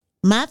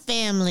My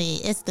family,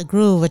 it's the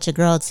groove with your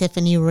girl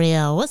Tiffany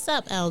Real. What's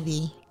up,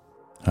 LB?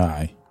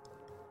 Hi.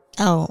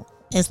 Oh,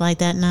 it's like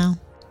that now?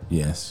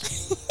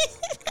 Yes.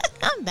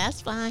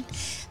 That's fine.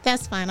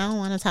 That's fine. I don't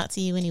want to talk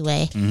to you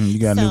anyway. You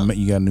got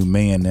a new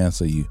man now,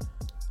 so you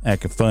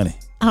acting funny.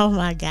 Oh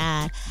my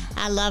God.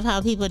 I love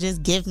how people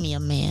just give me a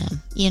man,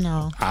 you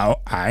know.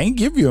 I ain't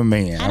give you a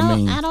man.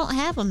 I don't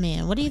have a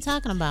man. What are you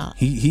talking about?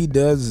 He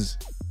does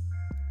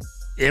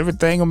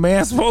everything a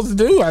man's supposed to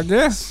do, I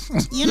guess.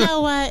 You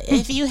know what?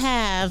 If you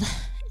have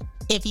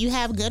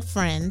good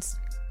friends,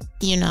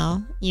 you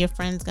know, your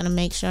friend's gonna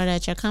make sure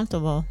that you're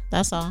comfortable.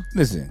 That's all.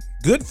 Listen,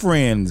 good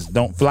friends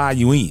don't fly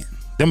you in.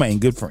 Them ain't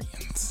good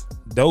friends.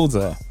 Those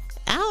are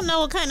I don't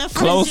know what kind of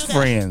friends close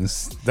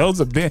friends. Those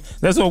are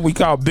that's what we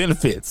call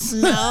benefits.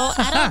 No,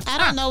 I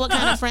don't know what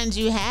kind of friends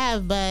you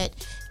have, but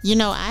you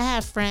know, I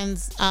have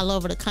friends all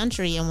over the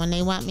country, and when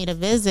they want me to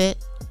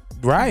visit,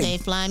 right, they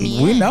fly me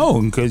in. We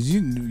know because you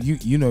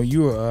know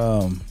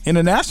you're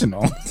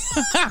international. Whatever.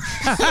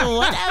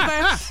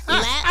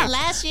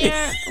 Last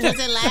year, was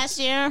it last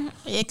year?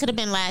 It could have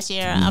been last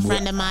year. A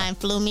friend of mine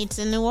flew me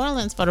to New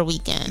Orleans for the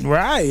weekend.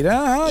 Right.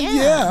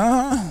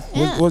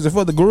 Was it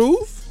for the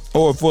groove?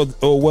 Or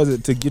was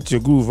it to get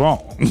your groove on?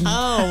 Oh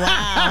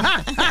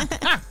wow!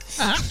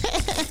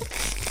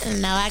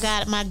 No, I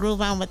got my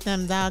groove on with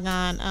them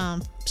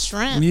doggone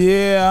shrimp.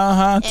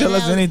 Yeah, Tell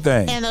us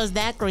anything. And those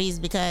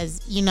daiquiris,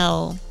 because you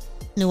know,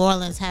 New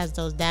Orleans has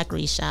those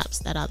daiquiri shops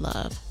that I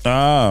love.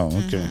 Oh,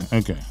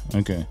 okay,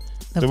 okay.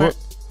 So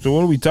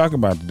what are we talking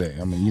about today?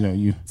 I mean, you know,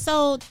 you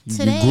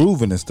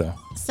grooving and stuff.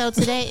 So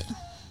today,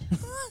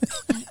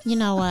 you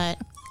know what?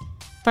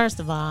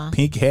 First of all,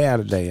 pink hair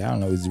today. I don't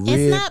know. Is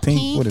it red,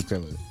 pink? What is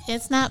color?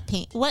 It's not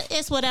pink.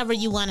 It's whatever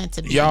you want it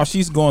to be. Y'all,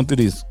 she's going through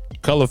this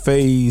color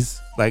phase.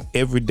 Like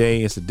every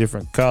day, it's a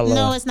different color.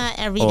 No, it's not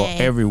every day.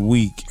 Or every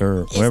week,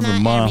 or every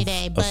month, every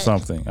day, or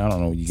something. I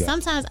don't know what you got.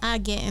 Sometimes I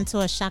get into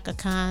a Shaka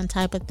Khan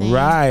type of thing.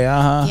 Right.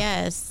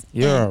 Yes.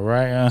 Yeah.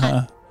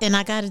 Right. And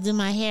I got to do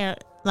my hair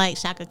like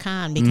Shaka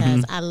Khan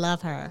because I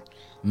love her.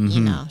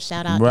 You know,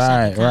 shout out to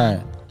Shaka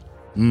Khan.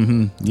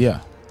 Right. Yeah.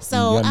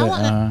 So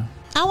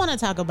I want to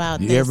talk about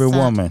this. Every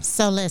woman.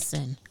 So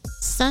listen,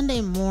 Sunday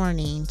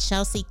morning,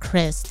 Chelsea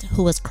Christ,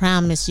 who was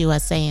crowned Miss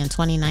USA in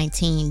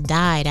 2019,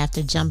 died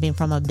after jumping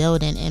from a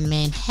building in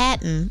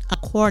Manhattan,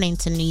 according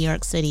to New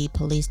York City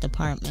Police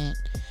Department.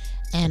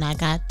 And I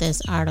got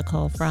this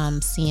article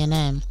from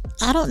CNN.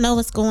 I don't know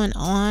what's going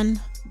on,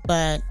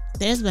 but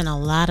there's been a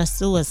lot of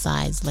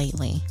suicides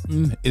lately.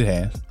 It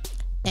has.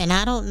 And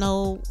I don't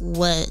know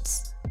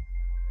what's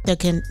the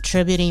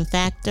contributing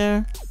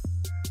factor.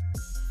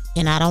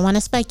 And I don't want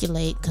to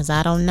speculate because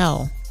I don't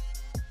know.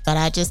 But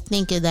I just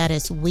think that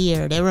it's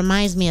weird. It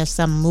reminds me of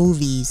some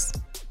movies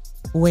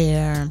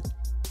where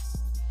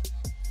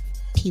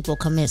people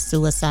commit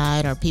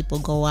suicide or people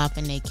go off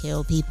and they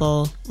kill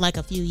people. Like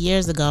a few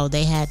years ago,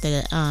 they had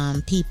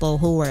the people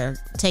who were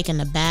taking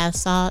the bath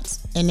salts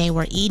and they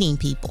were eating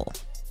people.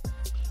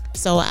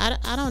 So I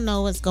don't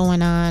know what's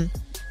going on.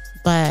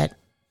 But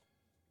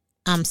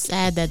I'm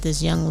sad that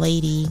this young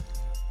lady,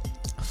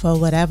 for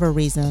whatever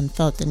reason,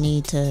 felt the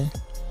need to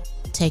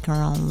take her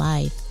own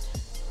life,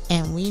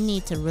 and we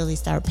need to really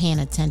start paying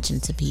attention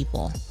to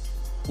people.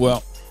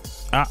 Well,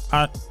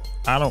 I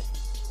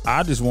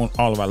just want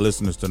all of our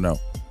listeners to know,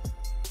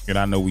 and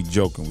I know we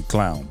joke and we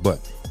clown,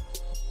 but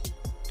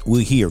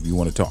we're here if you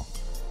want to talk.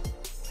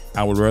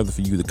 I would rather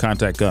for you to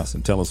contact us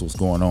and tell us what's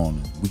going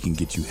on. We can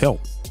get you help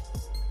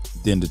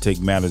than to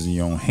take matters in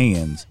your own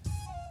hands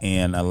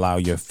and allow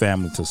your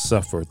family to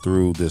suffer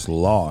through this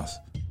loss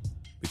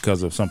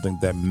because of something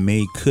that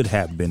could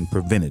have been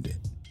prevented.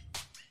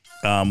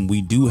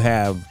 We do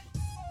have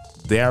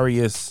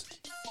various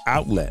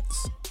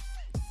outlets,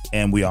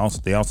 and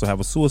they also have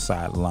a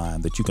suicide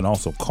line that you can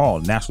also call,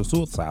 National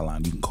Suicide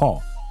Line. You can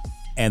call,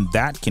 and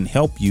that can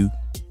help you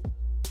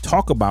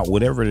talk about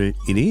whatever it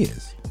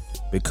is.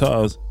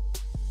 Because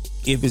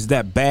if it's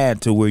that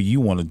bad to where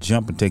you want to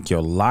jump and take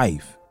your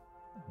life,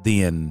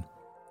 then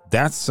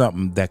that's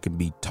something that can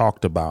be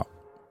talked about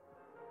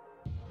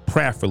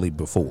prayerfully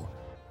before.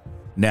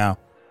 Now,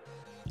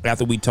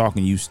 after we talk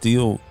and you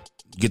still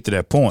get to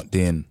that point,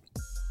 then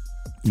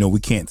we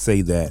can't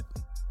say that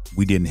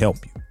we didn't help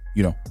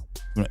you,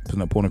 from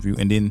that point of view.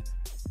 And then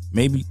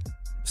maybe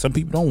some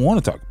people don't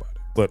want to talk about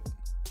it, but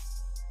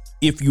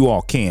if you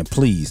all can,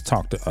 please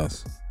talk to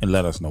us and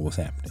let us know what's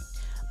happening.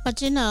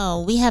 But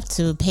we have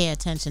to pay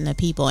attention to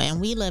people, and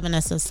we live in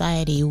a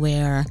society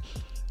where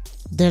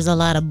there's a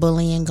lot of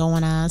bullying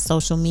going on,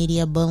 social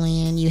media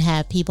bullying. You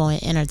have people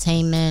in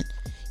entertainment,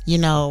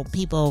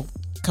 people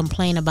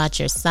complain about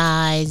your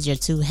size. You're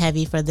too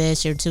heavy for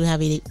this. You're too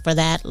heavy for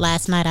that.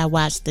 Last night I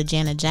watched the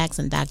Janet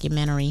Jackson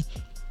documentary,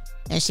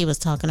 and she was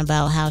talking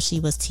about how she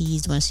was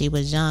teased when she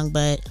was young,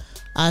 but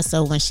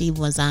also when she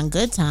was on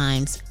Good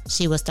Times,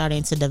 she was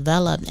starting to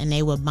develop, and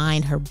they would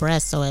bind her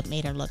breasts so it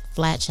made her look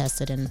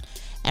flat-chested and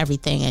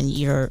everything. And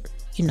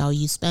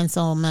you spend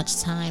so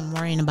much time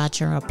worrying about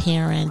your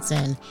appearance,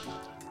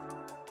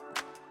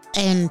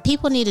 and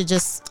people need to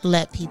just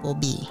let people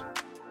be.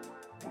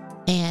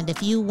 And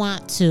if you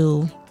want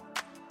to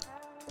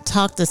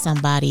talk to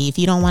somebody, if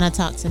you don't want to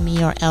talk to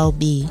me or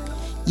LB,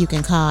 you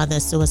can call the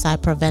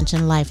Suicide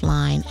Prevention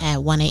Lifeline at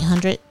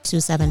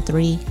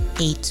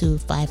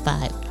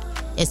 1-800-273-8255.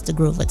 It's The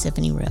Groove with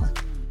Tiffany Real.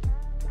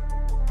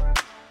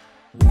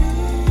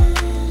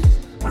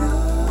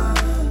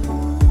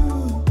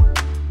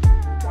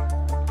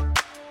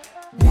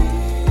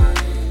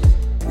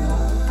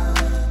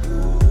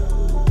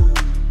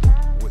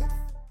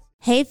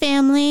 Hey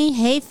family,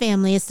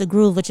 it's The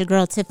Groove with your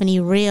girl Tiffany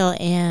Real,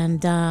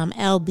 and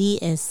LB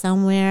is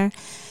somewhere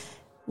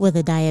with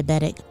a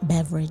diabetic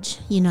beverage.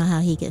 You know how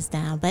he gets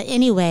down. But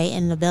anyway,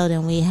 in the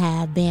building we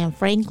have Ben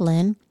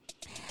Franklin,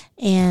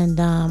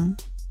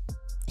 and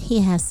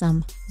he has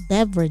some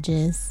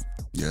beverages.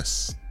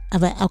 Yes.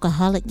 Of an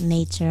alcoholic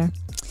nature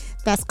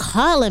that's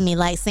calling me,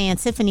 like saying,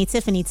 Tiffany,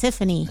 Tiffany,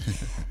 Tiffany.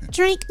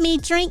 Drink me,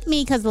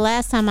 because the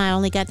last time I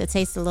only got to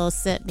taste a little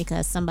sip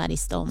because somebody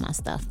stole my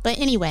stuff. But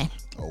anyway.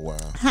 Oh, wow.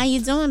 How you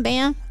doing,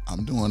 Bam?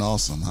 I'm doing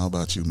awesome. How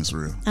about you, Miss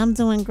Real? I'm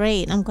doing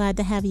great. I'm glad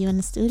to have you in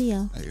the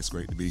studio. Hey, it's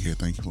great to be here.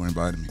 Thank you for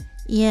inviting me.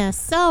 Yeah,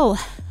 so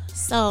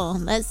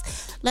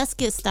let's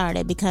get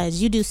started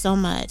because you do so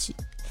much.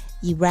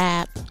 You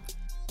rap.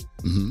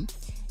 Mm-hmm.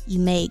 You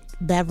make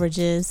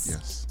beverages.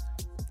 Yes.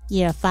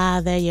 You're a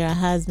father. You're a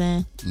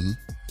husband. Mm-hmm.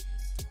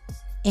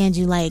 And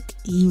you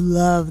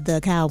love the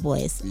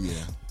Cowboys. Yeah.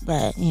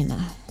 But,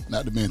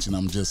 Not to mention,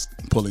 I'm just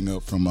pulling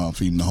up from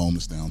feeding the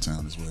homeless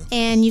downtown as well.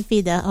 And you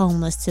feed the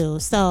homeless too.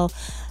 So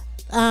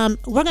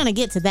we're going to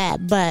get to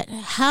that. But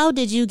how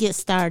did you get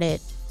started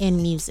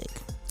in music?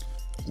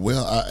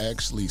 Well, I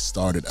actually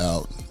started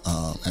out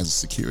as a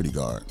security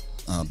guard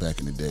back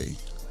in the day.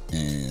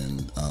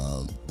 And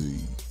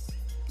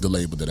the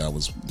label that I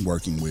was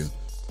working with,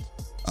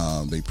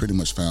 they pretty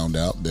much found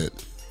out that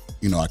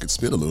I could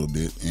spit a little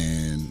bit,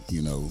 and,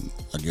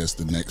 I guess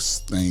the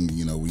next thing,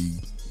 we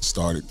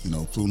started,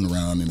 fooling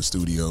around in the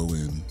studio,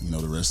 and,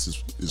 the rest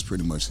is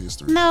pretty much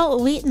history. No,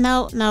 we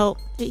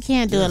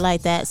can't do it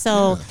like that.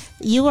 So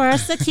you were a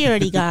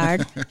security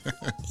guard.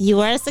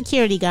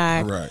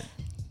 Right.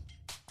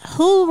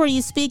 Who were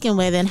you speaking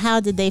with, and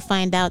how did they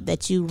find out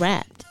that you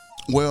rapped?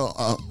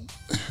 Well,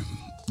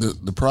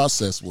 the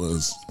process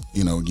was,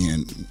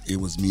 again, it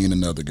was me and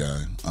another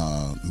guy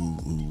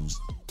who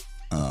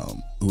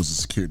was a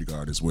security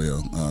guard as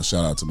well.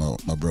 Shout out to my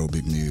bro,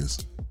 Big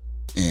Niz.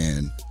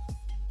 And,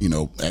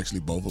 actually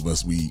both of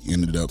us, we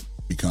ended up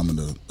becoming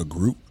a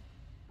group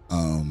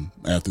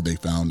after they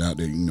found out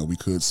that, we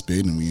could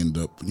spit, and we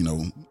ended up,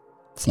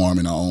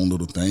 forming our own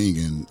little thing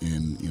and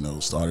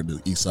started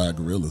the Eastside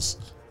Gorillas.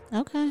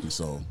 Okay. And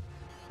so,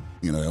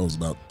 that was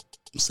about,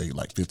 say,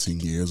 like 15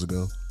 years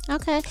ago.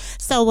 Okay.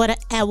 So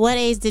at what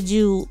age did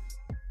you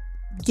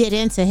get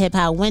into hip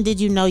hop? When did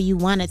you know you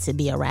wanted to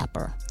be a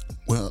rapper?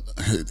 Well,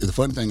 the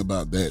funny thing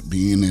about that,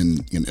 being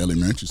in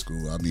elementary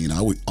school, I mean,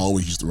 I would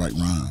always used to write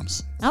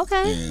rhymes.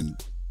 Okay.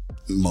 And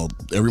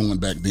everyone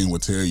back then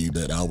would tell you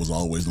that I was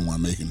always the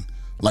one making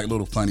like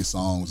little funny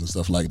songs and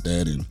stuff like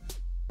that, and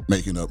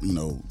making up,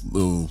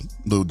 little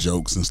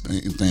jokes and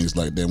things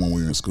like that when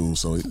we were in school.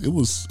 So it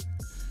was,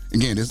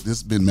 again, this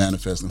has been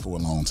manifesting for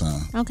a long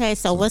time. Okay,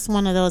 so what's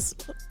one of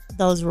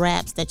those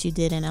raps that you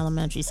did in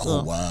elementary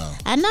school? Oh, wow.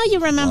 I know you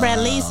remember at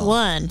least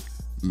one.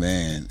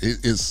 Man,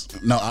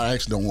 I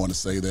actually don't want to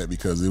say that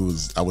because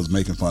I was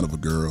making fun of a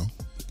girl,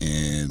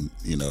 and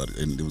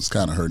and it was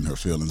kind of hurting her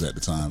feelings at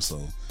the time,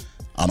 so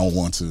I don't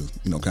want to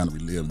kind of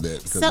relive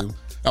that because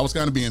I was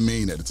kind of being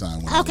mean at the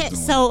time when I was doing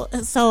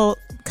it. So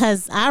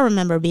because I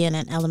remember being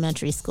in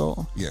elementary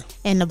school, yeah,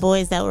 and the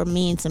boys that were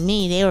mean to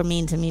me, they were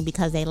mean to me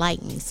because they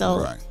liked me. So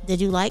right. Did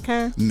you like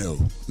her? No,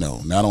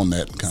 not on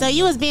that kind. So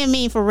you was being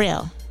mean for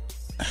real?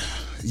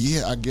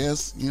 Yeah, I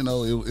guess, it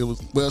was,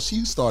 well,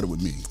 she started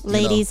with me.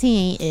 Ladies,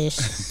 he ain't ish.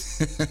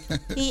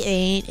 He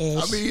ain't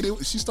ish. I mean,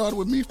 she started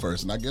with me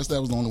first, and I guess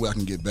that was the only way I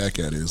can get back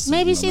at it.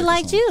 Maybe she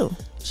liked you.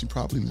 She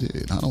probably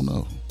did. I don't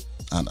know.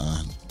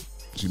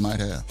 She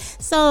might have.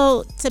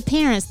 So, to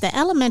parents, the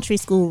elementary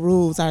school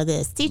rules are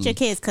this. Teach your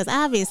kids, because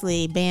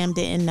obviously Bam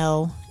didn't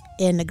know,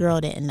 and the girl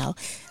didn't know.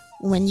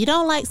 When you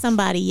don't like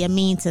somebody, you're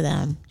mean to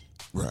them.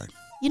 Right.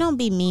 You don't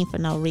be mean for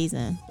no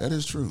reason. That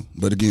is true.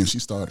 But again, she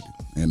started it.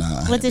 And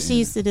what did she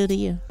used to do to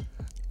you?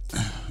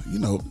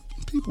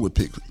 People would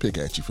pick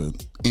at you for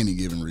any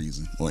given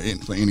reason or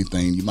for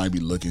anything. You might be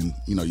looking,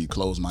 your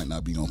clothes might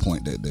not be on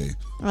point that day.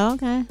 Oh,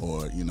 okay.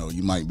 Or,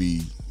 you might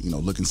be,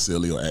 looking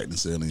silly or acting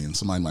silly, and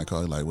somebody might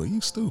call you like, well,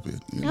 you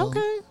stupid.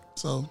 Okay.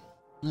 So,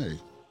 hey.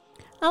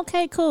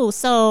 Okay, cool.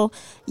 So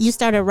you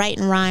started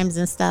writing rhymes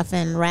and stuff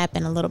and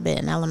rapping a little bit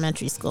in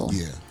elementary school.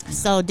 Yeah.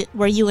 So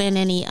were you in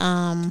any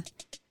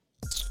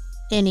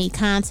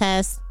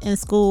contests in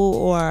school,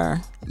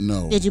 or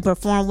no? Did you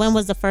perform? When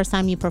was the first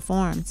time you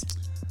performed?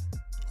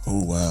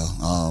 Oh,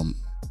 wow.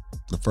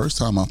 The first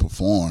time I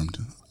performed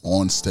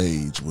on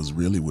stage was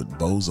really with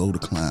Bozo the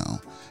Clown.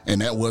 And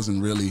that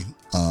wasn't really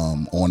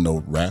on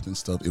no rapping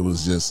stuff. It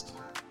was just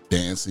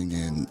dancing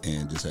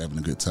and just having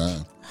a good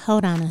time.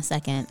 Hold on a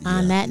second. Yeah.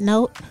 On that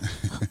note,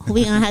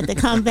 we gonna have to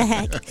come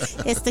back.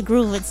 It's The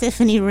Groove with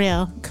Tiffany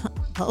Real.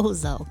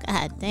 Bozo.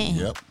 God damn.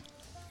 Yep.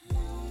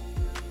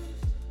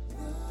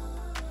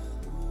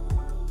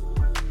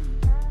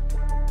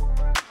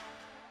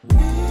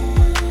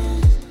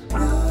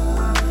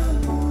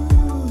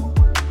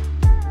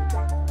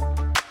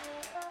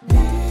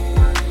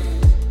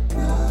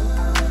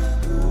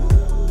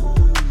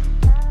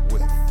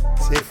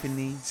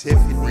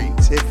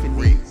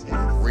 Tiffani,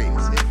 and Reed.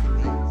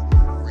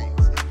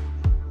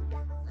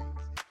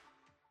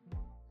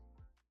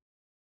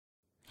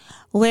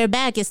 We're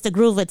back. It's the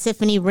groove of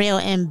Tiffani, Real,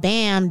 and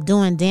Bam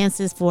doing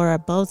dances for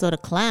Bozo the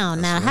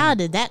Clown. Now, how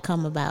did that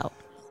come about?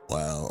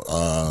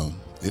 Wow.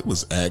 It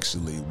was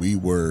actually,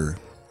 I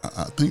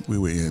think we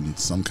were in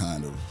some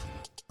kind of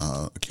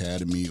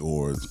academy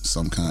or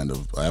some kind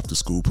of after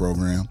school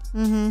program.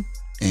 Mm-hmm.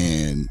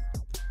 And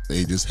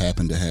they just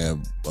happened to have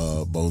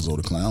Bozo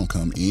the Clown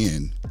come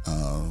in.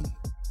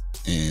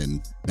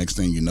 And next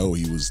thing you know,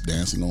 he was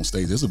dancing on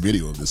stage. There's a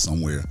video of this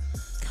somewhere.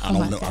 I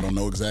don't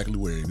know exactly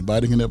where.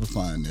 Anybody can ever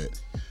find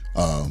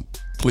that.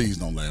 Please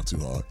don't laugh too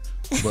hard.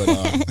 But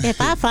if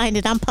I find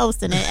it, I'm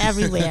posting it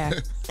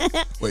everywhere.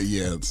 But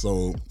yeah,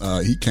 so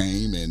he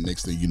came, and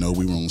next thing you know,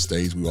 we were on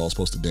stage. We were all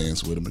supposed to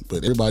dance with him,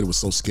 but everybody was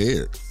so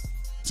scared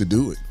to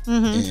do it.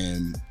 Mm-hmm.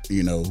 And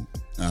you know,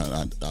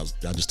 I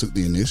just took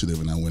the initiative,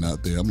 and I went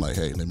out there. I'm like,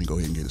 hey, let me go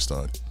ahead and get it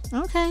started.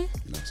 Okay.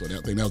 You know, so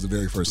I think that was the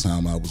very first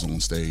time I was on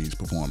stage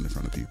performing in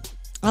front of people.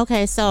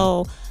 Okay,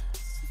 so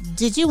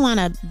did you want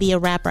to be a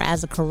rapper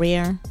as a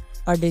career,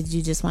 or did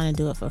you just want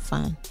to do it for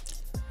fun?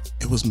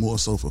 It was more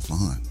so for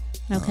fun.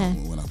 Okay.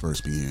 When I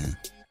first began,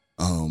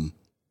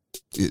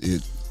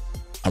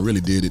 I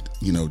really did it,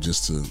 you know,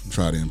 just to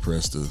try to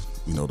impress the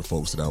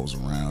folks that I was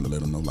around, to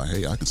let them know, like,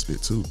 hey, I can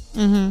spit too.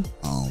 Mm-hmm.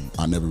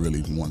 I never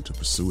really wanted to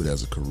pursue it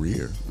as a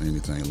career or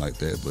anything like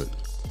that, but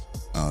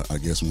I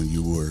guess when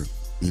you were,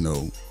 you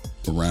know,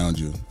 around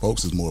you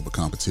folks, is more of a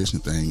competition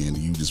thing, and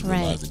you just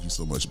realize that you're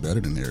so much better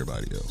than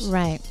everybody else.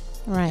 Right.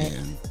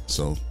 And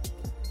so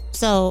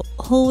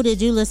who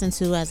did you listen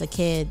to as a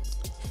kid?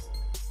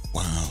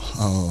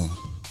 Wow.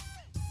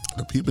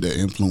 The people that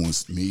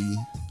influenced me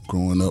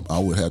growing up, I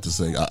would have to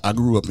say, I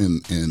grew up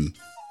in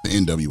the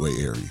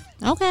NWA area.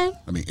 Okay.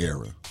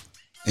 Era.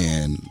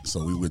 And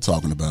so we were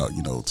talking about,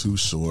 you know, Too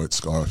Short,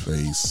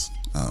 Scarface,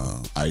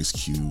 Ice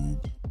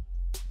Cube.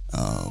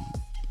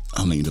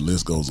 The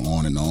list goes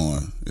on and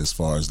on as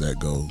far as that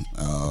go.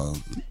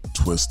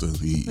 Twister,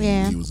 he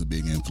was a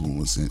big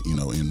influence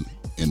in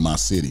my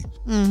city.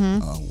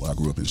 Mm-hmm. I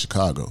grew up in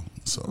Chicago.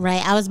 So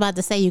right, I was about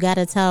to say, you got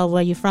to tell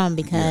where you're from,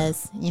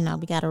 because we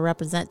got to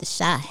represent the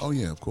Chi. Oh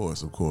yeah, of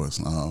course.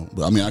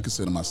 But I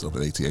consider myself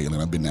an ATA, and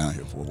I've been down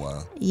here for a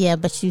while. Yeah,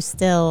 but you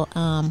still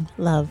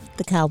love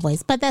the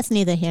Cowboys. But that's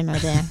neither here nor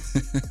there.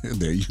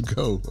 There you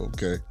go.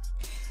 Okay,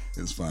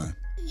 it's fine.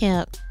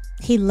 Yeah,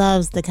 he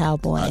loves the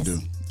Cowboys. I do.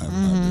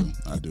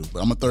 I do.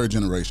 But I'm a third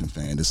generation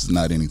fan. This is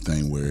not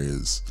anything where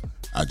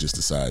I just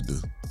decided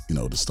to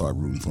start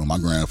rooting for him. My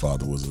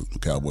grandfather was a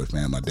Cowboy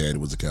fan. My daddy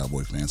was a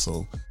Cowboy fan.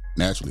 So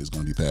naturally, it's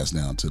going to be passed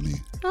down to me.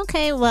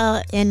 Okay,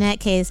 well, in that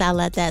case, I'll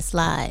let that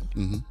slide.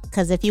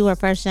 Because if you were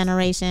first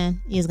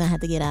generation, you was going to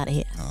have to get out of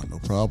here. No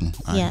problem.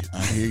 I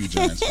hear you,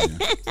 Giants fan.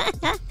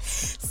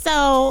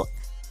 So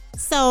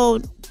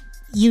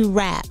you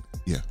rap.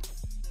 Yeah.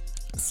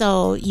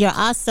 So you're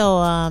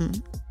also,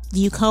 do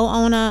you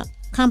co-own a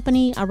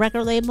company, a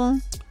record label?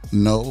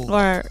 No.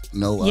 Or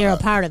no, you're a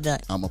part of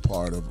it? I'm a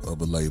part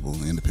of a label,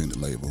 an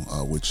independent label,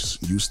 which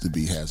used to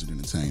be Hazard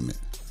Entertainment.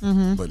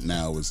 Mm-hmm. But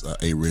now it's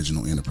A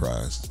Original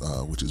Enterprise,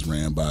 which is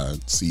ran by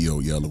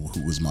CEO Yellow,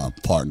 who was my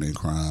partner in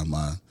crime,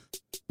 my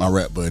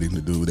rap buddy, the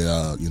dude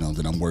that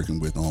that I'm working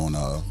with on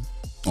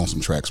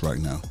some tracks right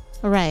now.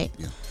 Right.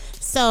 Yeah.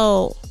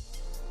 So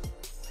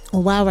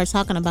while we're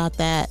talking about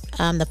that,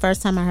 the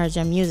first time I heard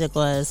your music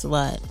was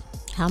what?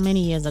 How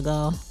many years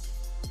ago?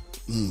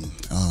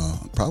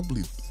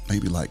 Probably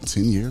maybe like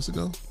 10 years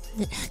ago.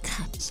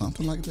 God.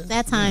 Something like that.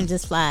 That time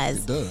just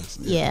flies. It does.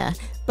 Yeah.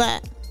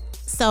 But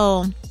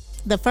so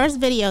the first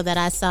video that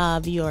I saw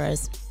of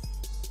yours,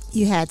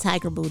 you had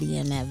Tiger Booty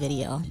in that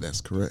video. That's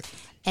correct.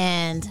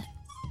 And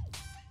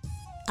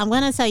I'm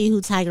going to tell you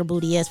who Tiger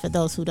Booty is for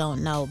those who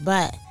don't know.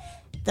 But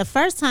the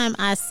first time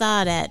I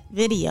saw that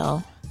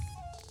video,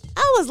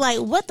 I was like,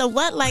 what the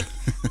what? Like,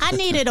 I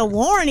needed a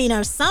warning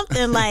or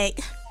something. Like,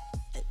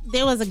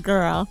 there was a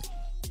girl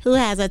who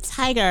has a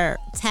tiger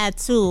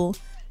tattoo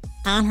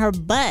on her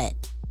butt,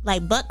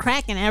 like butt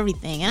crack and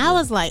everything. And I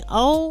was like,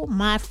 oh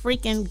my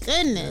freaking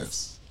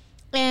goodness.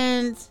 Yes.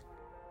 And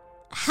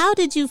how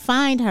did you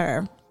find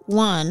her,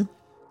 one?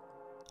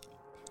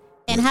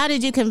 And how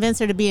did you convince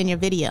her to be in your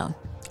video?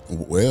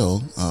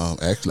 Well,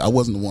 actually, I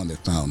wasn't the one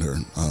that found her.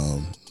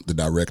 The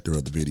director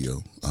of the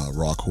video,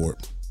 Raw Corp,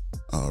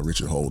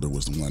 Richard Holder,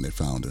 was the one that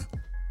found her.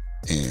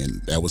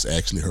 And that was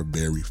actually her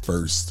very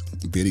first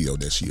video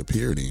that she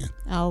appeared in.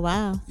 Oh,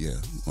 wow. Yeah,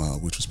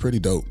 which was pretty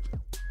dope.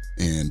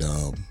 And,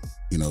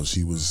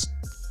 she was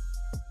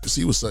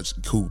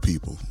such cool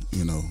people,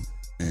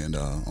 And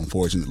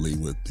unfortunately,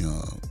 with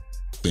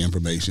the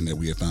information that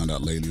we had found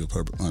out lately of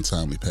her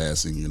untimely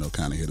passing,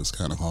 kind of hit us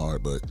kind of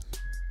hard. But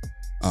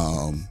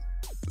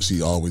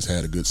she always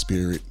had a good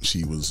spirit.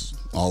 She was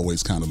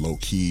always kind of low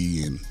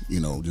key and,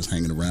 just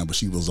hanging around, but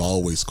she was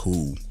always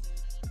cool.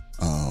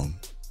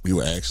 We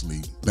were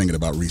actually thinking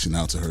about reaching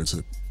out to her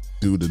to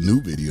do the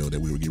new video that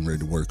we were getting ready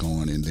to work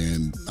on. And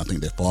then I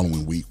think that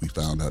following week we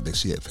found out that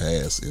she had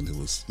passed, and it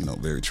was,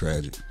 very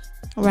tragic.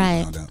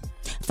 Right.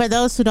 For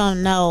those who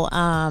don't know,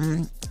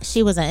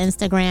 she was an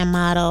Instagram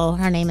model.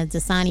 Her name is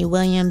Tiffani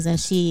Williams, and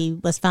she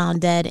was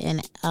found dead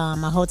in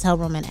a hotel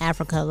room in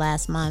Africa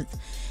last month.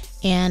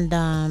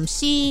 And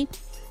she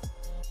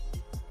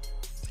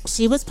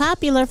was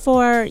popular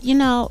for,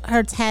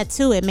 her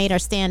tattoo. It made her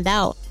stand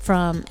out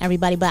from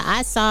everybody. But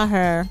I saw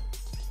her,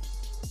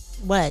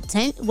 was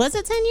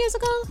it 10 years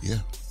ago?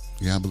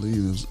 Yeah, I believe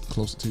it was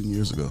close to 10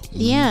 years ago. Mm-hmm.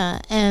 Yeah,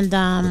 and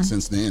but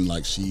since then,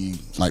 she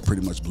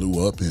pretty much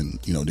blew up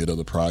and did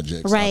other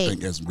projects. Right. I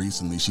think as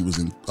recently she was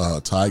in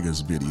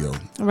Tiger's video.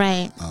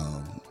 Right.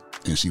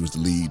 And she was the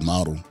lead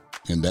model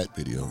in that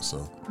video.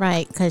 So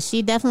right, because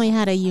she definitely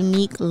had a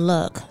unique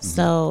look. Mm-hmm.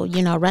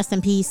 So rest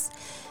in peace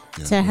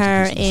to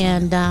her,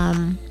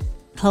 and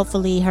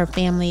hopefully her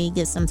family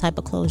gets some type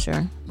of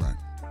closure. Right.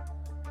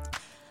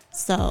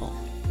 So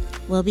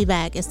we'll be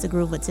back. It's The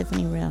Groove with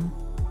Tiffani Real.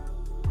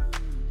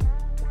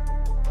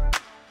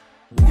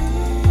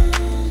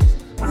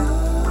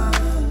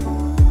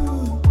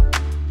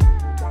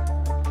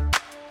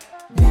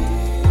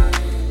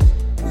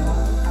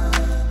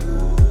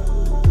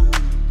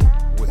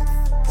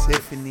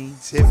 Tiffani,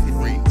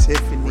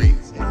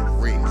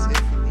 and Real.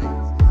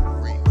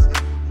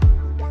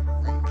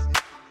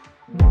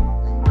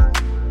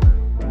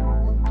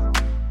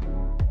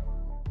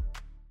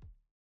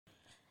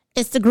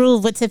 It's The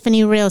Groove with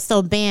Tiffani Real.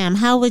 So, Bam,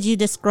 how would you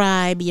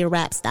describe your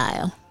rap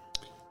style?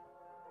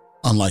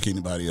 Unlike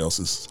anybody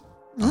else's.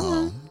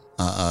 Mm-hmm.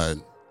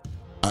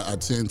 I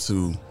tend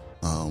to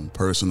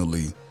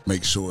personally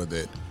make sure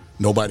that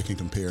nobody can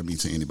compare me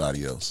to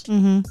anybody else.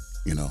 Mm-hmm.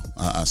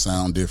 I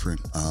sound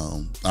different.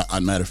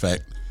 Matter of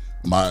fact,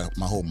 my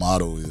whole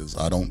motto is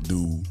I don't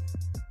do,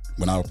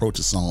 when I approach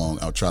a song,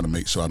 I'll try to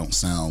make sure I don't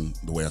sound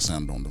the way I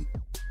sounded on the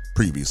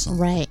previous song.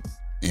 Right.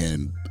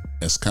 And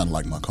that's kind of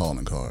like my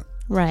calling card.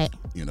 Right.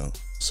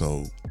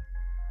 So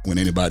when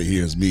anybody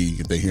hears me,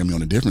 if they hear me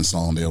on a different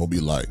song, they'll be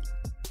like,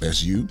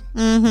 that's you?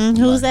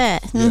 Mm-hmm. Who's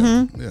that? Yeah,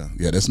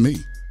 mm-hmm. yeah, that's me.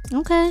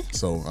 Okay.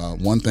 So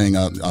one thing,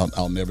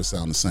 I'll never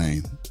sound the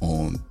same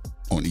on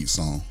each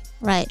song.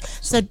 Right.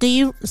 So do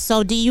you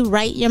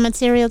write your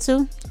material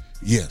too?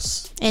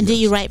 Yes. And do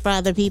you write for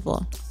other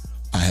people?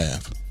 I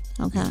have.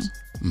 Okay. Yes.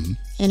 Mm-hmm.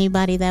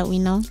 Anybody that we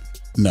know?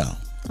 No.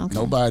 Okay.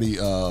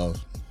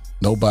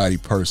 Nobody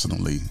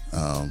personally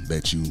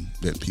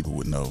that people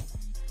would know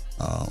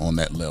on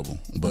that level.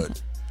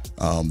 But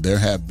I've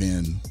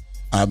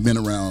been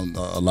around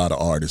a lot of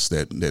artists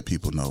that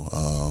people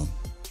know.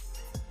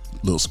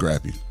 Lil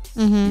Scrappy.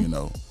 Mm-hmm.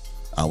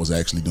 I was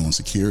actually doing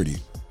security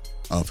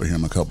for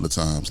him a couple of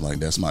times. Like,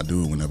 that's my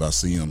dude. Whenever I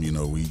see him,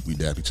 we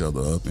dap each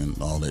other up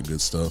and all that good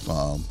stuff.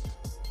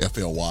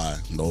 FLY,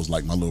 those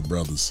like my little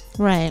brothers.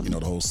 Right. The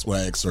whole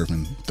swag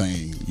surfing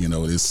thing,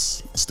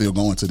 it's still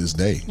going to this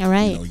day. All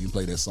right. You can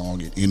play that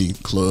song at any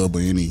club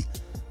or any,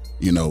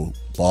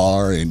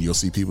 bar, and you'll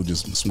see people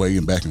just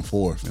swaying back and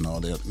forth and all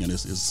that. And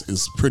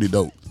it's pretty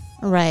dope.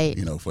 Right.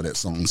 For that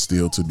song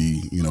still to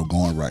be,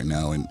 going right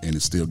now, and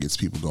it still gets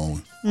people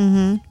going.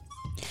 Mm-hmm.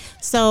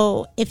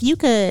 So if you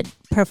could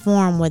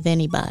perform with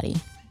anybody,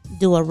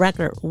 do a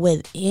record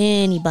with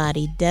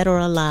anybody, dead or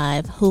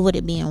alive, who would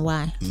it be and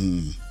why?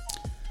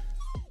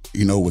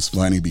 What's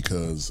funny,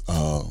 because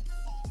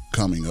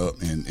coming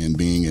up and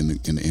being in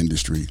the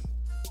industry,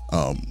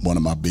 one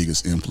of my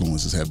biggest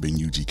influences have been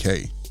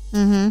UGK.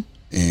 Mm-hmm.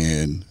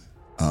 And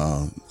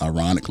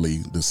ironically,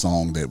 the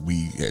song that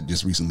we had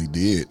just recently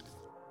did,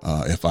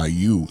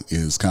 FIU,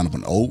 is kind of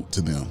an ode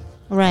to them.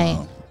 Right.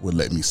 Would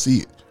Let Me See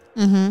It.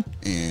 Mm-hmm.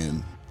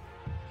 And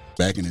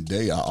back in the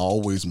day, I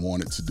always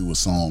wanted to do a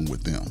song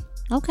with them.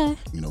 Okay.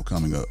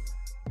 Coming up,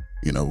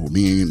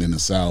 being in the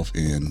South,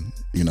 and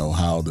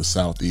how the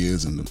South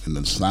is, and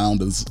the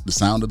sound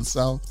of the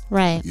South.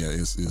 Right. Yeah,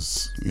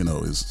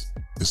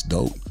 it's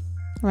dope.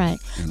 Right.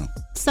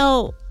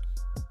 So,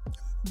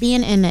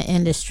 being in the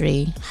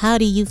industry, how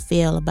do you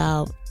feel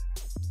about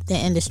the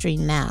industry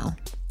now?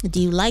 Do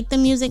you like the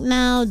music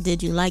now?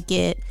 Did you like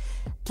it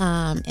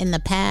in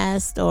the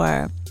past,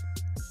 or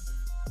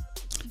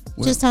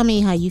just tell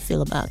me how you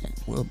feel about it?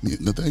 Well,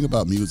 the thing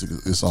about music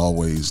is it's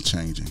always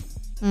changing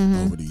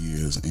over the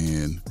years,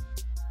 and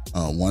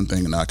one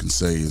thing that I can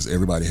say is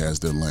everybody has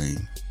their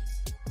lane.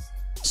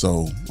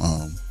 So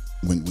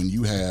when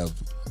you have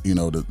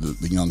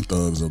the Young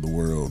Thugs of the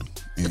world,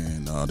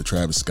 and the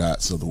Travis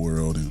Scotts of the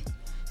world, and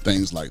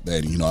things like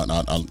that,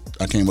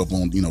 I came up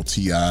on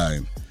T.I.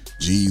 and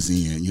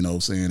Jeezy, and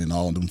and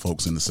all them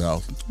folks in the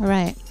South.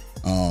 Right.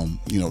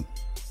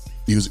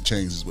 Music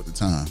changes with the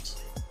times.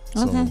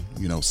 Okay.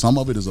 So, some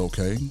of it is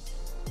okay.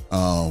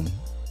 I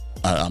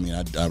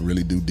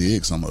really do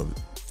dig some of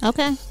it.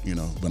 Okay.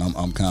 But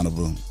I'm kind of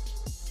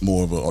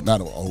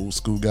not an old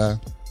school guy.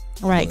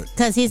 Right.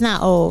 Because he's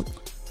not old.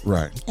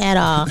 Right. at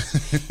all.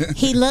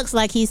 He looks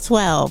like he's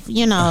 12.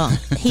 You know,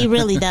 he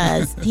really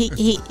does.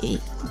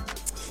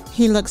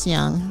 He looks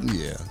young.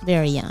 Yeah.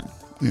 Very young.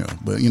 Yeah,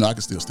 but I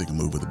can still stick and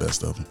move with the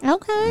best of them.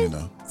 Okay.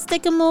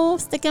 Stick and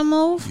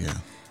move. Yeah.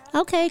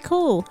 Okay,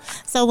 cool.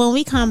 So when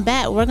we come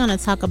back, we're going to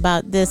talk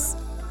about this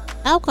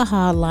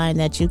alcohol line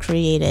that you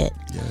created.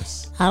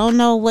 Yes. I don't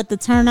know what the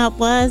turn up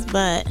was,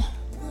 but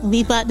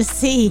we about to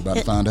see. About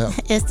to find out.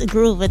 It's the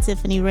groove with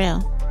Tiffani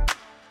Real.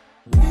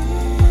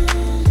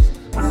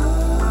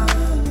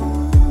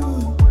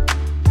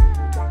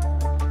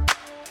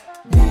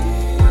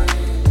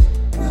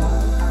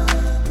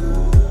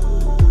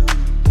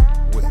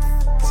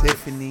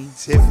 Tiffani.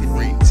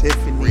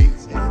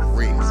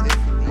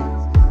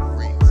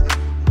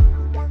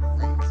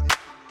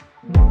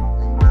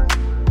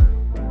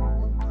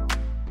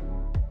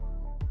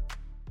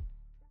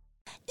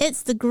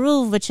 It's the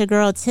groove with your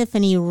girl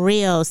Tiffani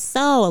Real.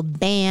 So,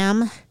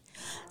 bam,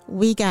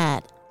 we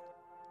got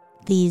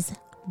these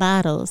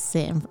bottles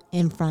sitting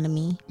in front of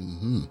me.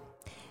 Mm-hmm.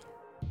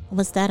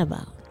 What's that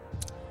about?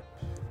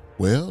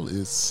 Well,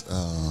 it's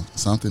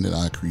something that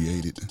I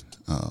created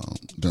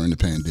during the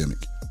pandemic.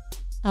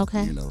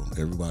 Okay.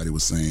 Everybody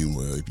was saying,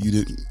 well, if you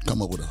didn't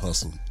come up with a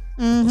hustle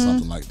or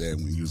something like that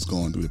when you was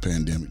going through the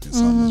pandemic, then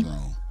something was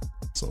wrong.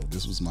 So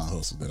this was my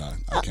hustle that I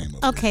came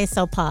up with. Okay,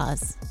 so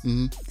pause.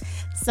 Mm-hmm.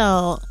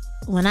 So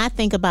when I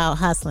think about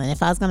hustling,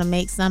 if I was going to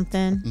make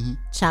something,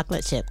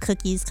 chocolate chip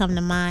cookies come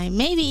to mind,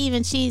 maybe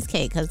even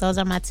cheesecake, because those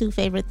are my two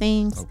favorite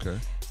things. Okay.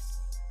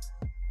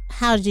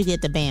 How did you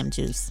get the BAM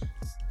juice?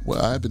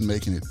 Well, I've been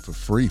making it for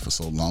free for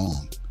so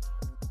long,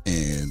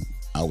 and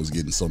I was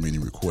getting so many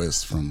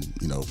requests from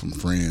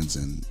friends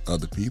and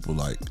other people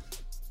like,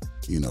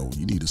 you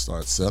need to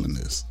start selling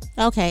this.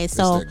 Okay,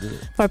 so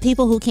for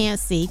people who can't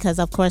see, because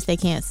of course they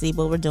can't see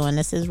what we're doing,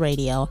 this is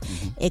radio,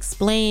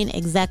 explain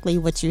exactly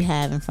what you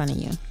have in front of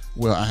you.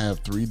 Well, I have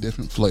 3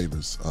 different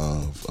flavors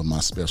of my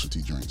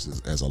specialty drinks,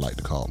 as I like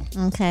to call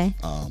them. Okay.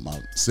 My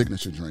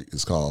signature drink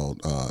is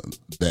called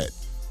That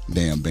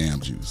Damn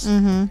BAM Juice.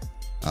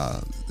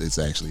 It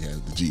actually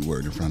has the G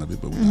word in front of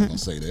it, but we're not going to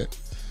say that.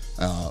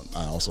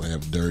 I also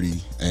have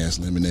Dirty Ass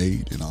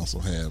Lemonade and also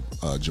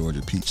have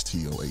Georgia Peach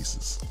Tea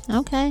Oasis.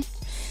 Okay.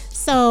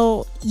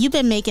 So you've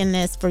been making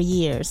this for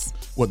years.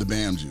 What, the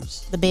BAM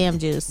juice? The BAM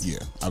juice. Yeah,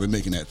 I've been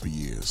making that for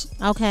years.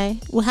 Okay.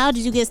 Well, how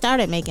did you get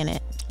started making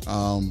it?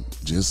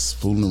 Just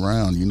fooling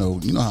around. You know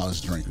how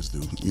us drinkers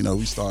do.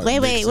 We start.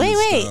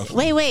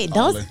 Wait.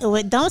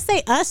 Don't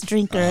say us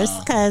drinkers,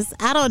 because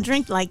I don't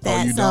drink like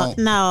that. Oh, you so don't?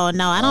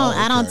 No,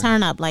 I don't Okay.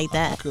 turn up like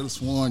that. I could have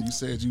sworn you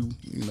said you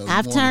know.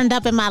 I've turned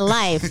up in my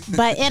life,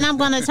 and I'm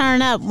going to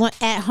turn up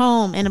at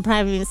home in the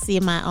privacy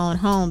of my own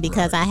home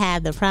because I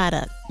have the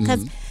product.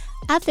 Because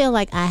I feel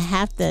like I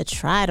have to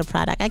try the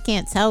product. I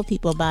can't tell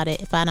people about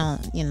it if I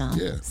don't,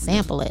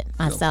 sample it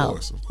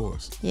myself. Of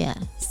course. Yeah.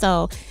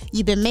 So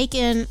you've been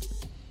making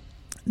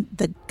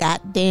the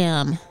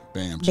goddamn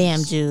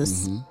BAM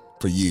juice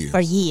for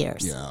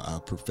years. Yeah, I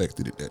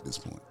perfected it at this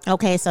point.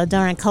 Okay, so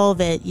during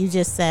COVID, you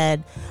just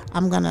said,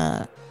 I'm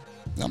gonna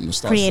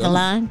start create a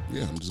line?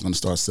 Yeah, I'm just going to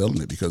start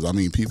selling it because,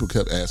 people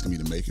kept asking me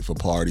to make it for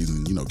parties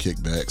and,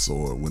 kickbacks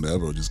or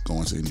whenever, or just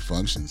going to any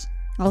functions.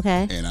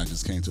 Okay. And I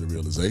just came to the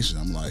realization,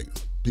 I'm like,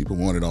 people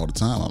want it all the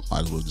time. I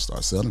might as well just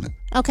start selling it.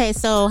 Okay,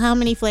 so how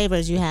many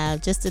flavors you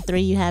have? Just the 3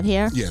 you have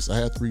here? Yes, I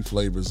have 3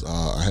 flavors.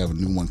 I have a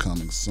new one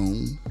coming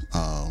soon,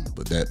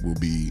 but that will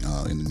be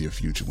in the near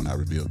future when I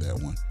reveal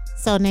that one.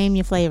 So name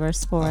your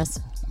flavors for us.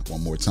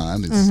 One more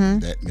time, it's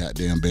That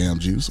Goddamn BAM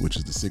Juice, which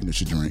is the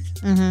signature drink.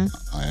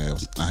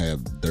 I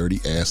have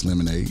Dirty Ass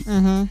Lemonade,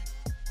 and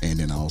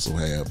then I also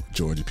have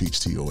Georgia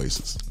Peach Tea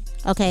Oasis.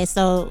 Okay,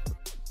 so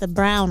the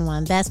brown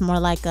one, that's more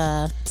like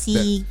a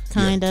tea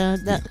kind of.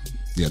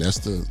 Yeah, that's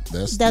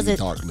the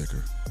dark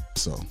liquor.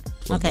 So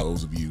for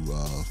those of you,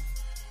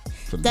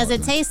 does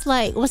it taste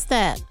like what's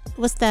that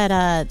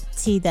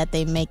tea that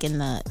they make in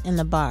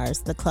the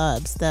bars, the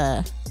clubs,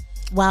 the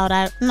Long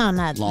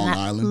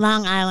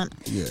Island.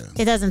 Yeah.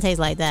 It doesn't taste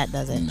like that,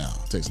 does it? No,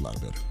 it tastes a lot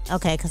better.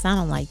 Okay, because I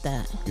don't like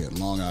that. Yeah,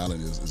 Long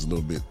Island is a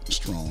little bit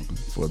strong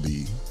for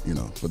the,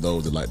 for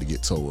those that like to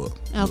get toe up.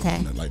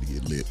 Okay. That like to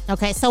get lit.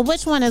 Okay, so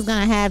which one is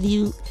going to have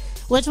you,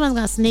 which one's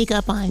going to sneak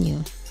up on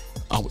you?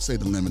 I would say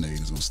the lemonade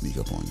is going to sneak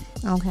up on you.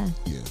 Okay.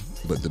 Yeah,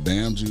 but the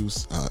BAM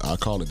juice, I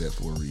call it that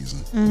for a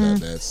reason.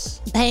 That's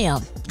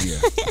BAM. Yeah,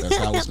 that's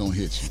how it's going to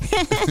hit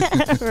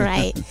you.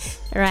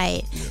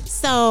 Right.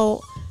 Yeah.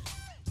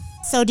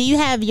 So do you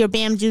have your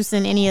BAM juice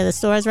in any of the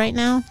stores right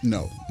now?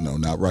 No,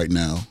 not right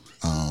now.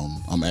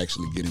 I'm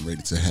actually getting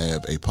ready to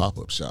have a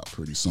pop-up shop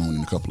pretty soon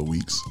in a couple of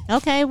weeks.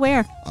 Okay,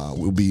 where?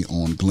 We'll be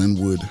on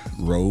Glenwood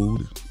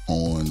Road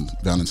on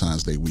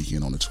Valentine's Day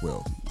weekend on the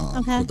 12th.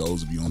 Okay. For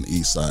those of you on the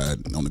east side,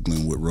 on the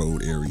Glenwood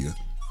Road area,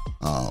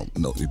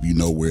 if you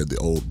know where the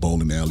old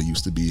bowling alley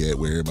used to be at,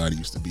 where everybody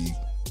used to be,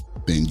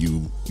 then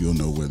you'll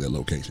know where that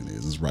location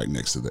is. It's right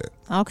next to that.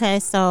 Okay,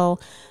 so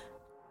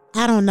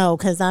I don't know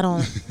because I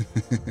don't.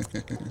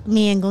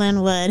 Me and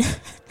Glenwood.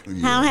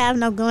 Yeah. I don't have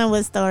no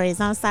Glenwood stories.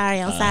 I'm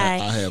sorry. I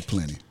have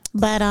plenty.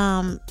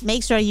 But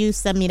make sure you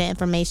send me the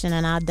information,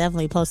 and I'll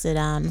definitely post it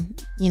on,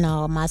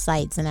 my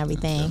sites and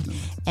everything,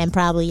 and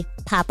probably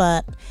pop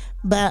up.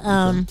 But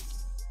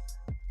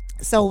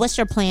so what's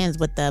your plans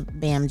with the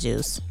BAM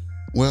juice?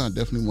 Well, I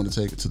definitely want to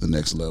take it to the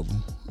next level.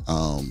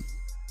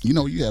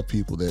 You have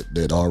people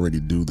that already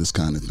do this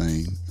kind of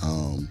thing,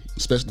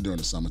 especially during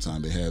the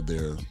summertime. They have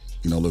their,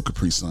 little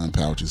Capri Sun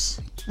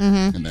pouches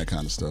and that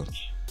kind of stuff.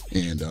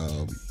 And,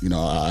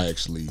 I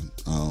actually,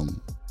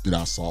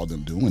 I saw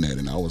them doing that,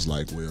 and I was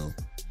like, well,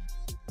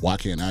 why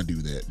can't I do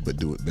that but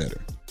do it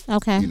better?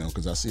 Okay.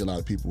 Because I see a lot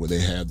of people where they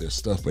have their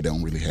stuff, but they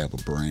don't really have a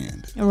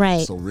brand.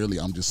 Right. So really,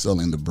 I'm just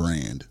selling the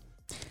brand.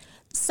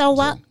 So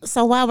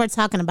while we're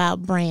talking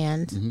about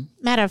brand,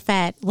 matter of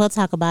fact, we'll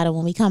talk about it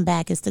when we come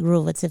back. It's the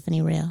Groove with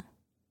Tiffani Real.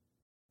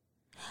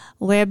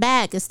 We're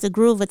back. It's the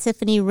Groove with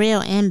Tiffani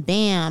Real and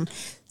BAM.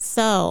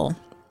 So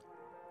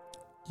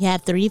you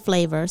have 3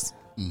 flavors.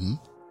 Mm-hmm.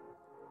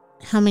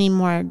 How many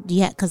more do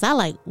you have? Because I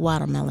like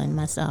watermelon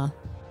myself.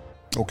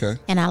 Okay.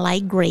 And I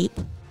like grape.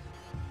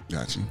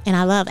 Got you. And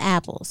I love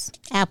apple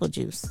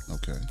juice.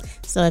 Okay.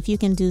 So if you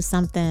can do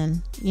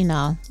something,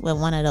 with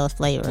one of those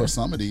flavors. Well,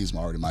 some of these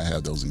already might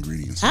have those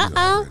ingredients.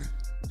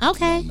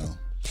 Okay.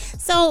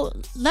 So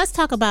let's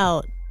talk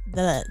about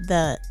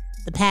the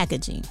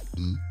packaging.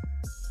 Mm-hmm.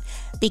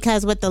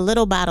 Because with the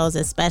little bottles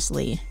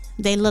especially,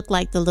 they look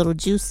like the little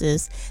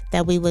juices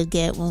that we would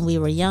get when we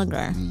were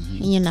younger,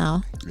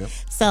 Yep.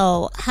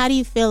 So how do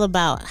you feel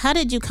how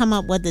did you come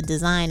up with the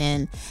design,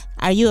 and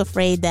are you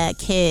afraid that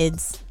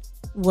kids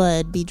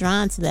would be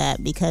drawn to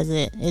that because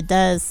it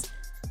does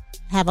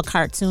have a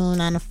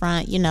cartoon on the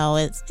front?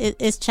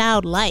 It's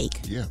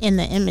childlike in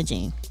the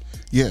imaging.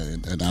 Yeah,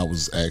 and I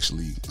was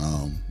actually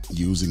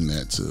using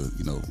that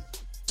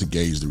to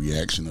gauge the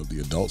reaction of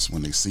the adults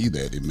when they see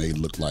that. It may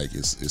look like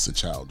it's a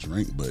child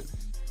drink, but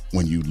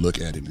when you look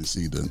at it and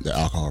see the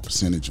alcohol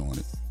percentage on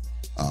it,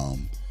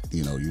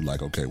 you're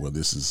like, okay, well,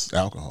 this is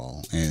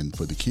alcohol. And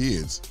for the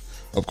kids,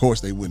 of course,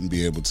 they wouldn't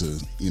be able to,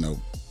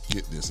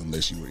 get this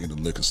unless you were in a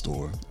liquor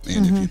store.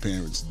 And if your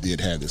parents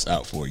did have this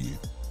out for you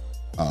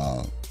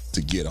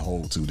to get a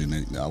hold to,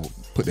 then I would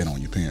put that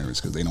on your parents,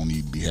 because they don't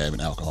need to be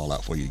having alcohol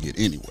out for you to get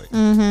anyway.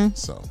 Mm-hmm.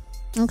 So.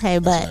 Okay,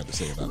 that's what I have to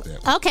say about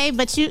that one. Okay,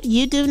 but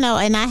you do know,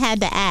 and I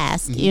had to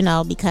ask,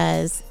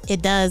 because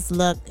it does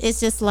look, it's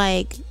just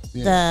like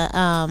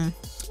the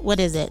what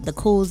is it? The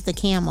Cool's the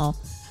Camel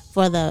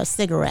for the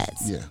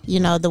cigarettes.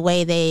 Yeah. The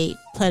way they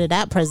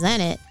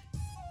present it,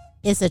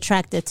 it's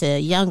attractive to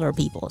younger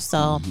people.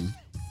 So,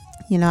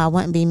 I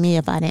wouldn't be me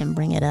if I didn't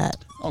bring it up.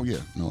 Oh yeah,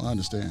 no, I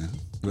understand.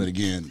 But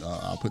again,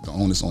 I'll put the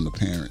onus on the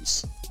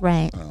parents.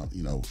 Right.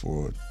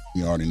 For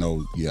you already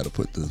know you got to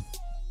put the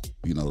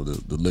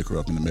liquor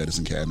up in the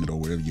medicine cabinet or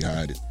wherever you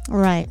hide it.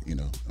 Right.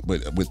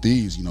 But with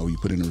these, you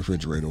put it in the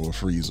refrigerator or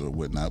freezer or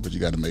whatnot, but you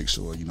got to make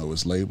sure,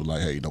 it's labeled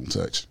like, hey, don't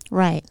touch.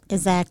 Right.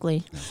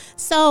 Exactly. Yeah.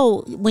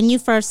 So when you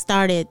first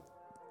started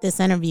this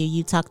interview,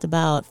 you talked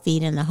about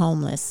feeding the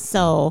homeless.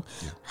 So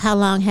how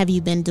long have you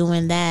been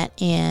doing that,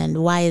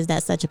 and why is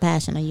that such a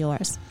passion of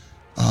yours?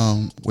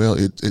 Well,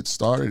 it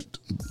started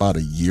about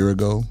a year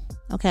ago.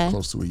 Okay.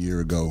 Close to a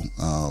year ago.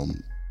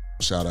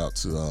 Shout out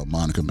to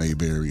Monica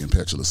Mayberry and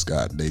Petula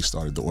Scott. They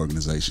started the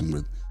organization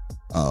with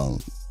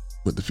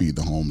the Feed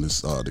the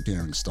Homeless, the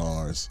Caring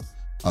Stars.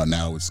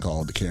 Now it's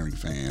called the Caring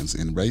Fans,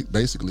 and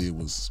basically it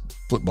was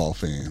football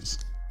fans.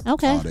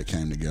 Okay. That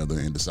came together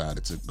and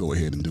decided to go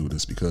ahead and do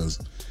this, because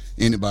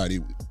anybody,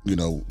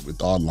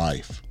 with our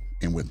life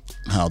and with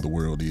how the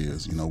world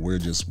is, we're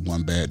just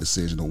one bad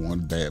decision or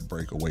one bad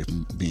break away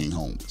from being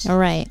homeless. All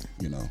right.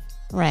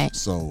 Right.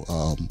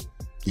 So,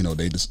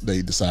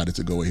 they decided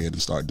to go ahead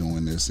and start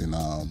doing this, and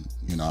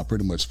I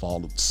pretty much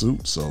followed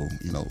suit. So,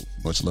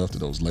 much love to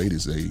those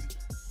ladies.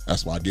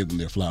 That's why I give them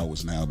their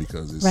flowers now,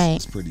 because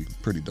it's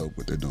pretty dope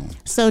what they're doing.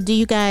 So do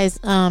you guys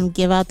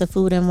give out the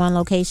food in one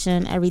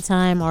location every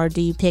time, or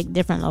do you pick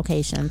different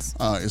locations?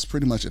 It's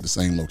pretty much at the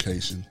same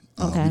location.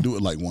 Okay. We do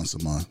it like once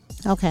a month.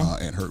 Okay.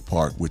 At Hurt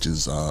Park, which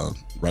is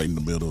right in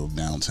the middle of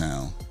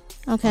downtown.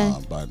 Okay.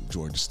 By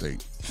Georgia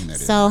State.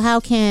 So how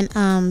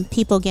can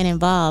people get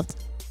involved?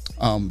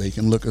 They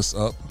can look us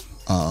up.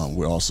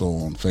 We're also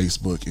on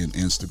Facebook and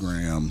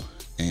Instagram,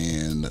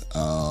 and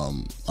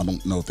I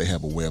don't know if they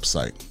have a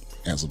website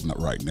as of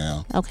right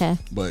now. Okay.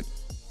 But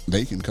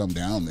they can come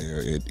down there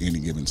at any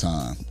given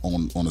time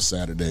on a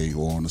Saturday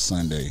or on a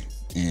Sunday,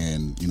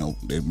 and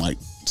they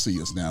might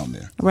see us down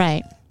there.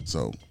 Right.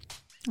 So.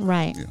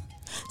 Right. Yeah.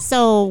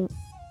 So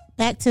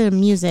back to the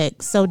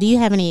music. So do you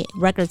have any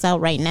records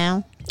out right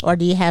now, or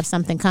do you have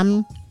something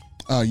coming?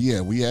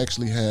 Yeah, we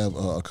actually have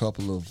a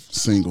couple of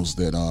singles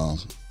that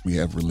we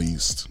have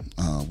released,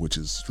 which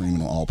is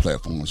streaming on all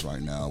platforms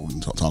right now. We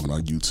can talk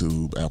about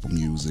YouTube, Apple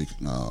Music,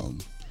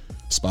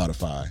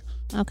 Spotify.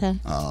 Okay.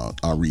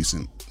 Our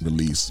recent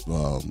release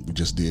we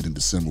just did in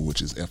December,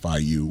 which is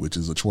FIU, which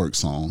is a twerk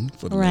song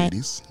for the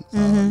ladies,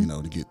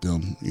 to get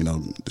them,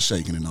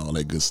 shaking and all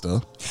that good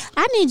stuff.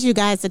 I need you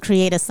guys to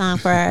create a song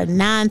for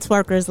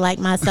non-twerkers like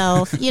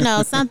myself,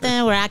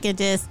 something where I can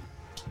just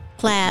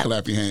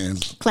clap your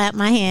hands. Clap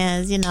my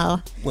hands,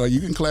 Well, you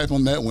can clap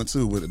on that one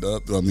too with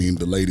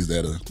the ladies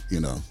that are,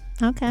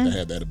 Okay. that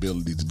have that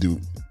ability to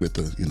do with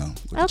the,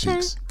 with the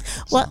cheeks.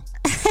 Well,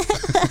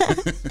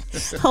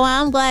 well,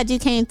 I'm glad you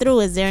came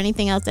through. Is there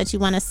anything else that you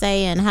want to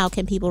say, and how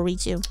can people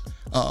reach you?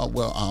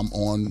 Well, I'm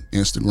on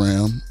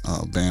Instagram,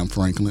 Bam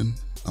Franklin.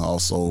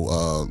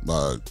 Also,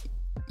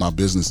 my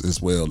business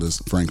as well is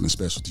Franklin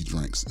Specialty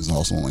Drinks is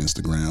also on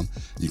Instagram.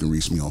 You can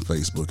reach me on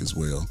Facebook as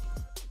well.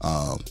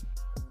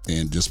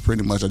 And just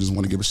pretty much, I just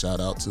want to give a shout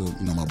out to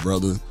my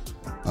brother,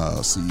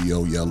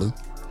 CEO Yella,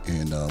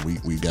 and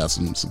we got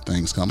some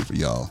things coming for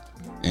y'all.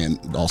 And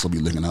also be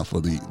looking out for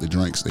the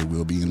drinks. They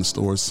will be in the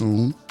stores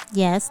soon.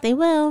 Yes, they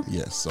will.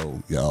 Yes,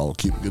 so y'all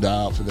keep a good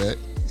eye out for that.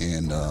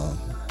 And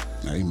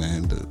hey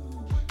man,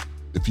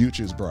 the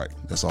future is bright.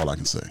 That's all I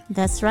can say.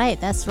 That's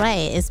right. That's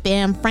right. It's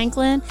Bam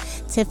Franklin.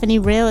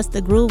 Tiffani Real. It's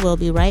The Groove. We'll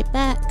be right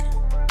back.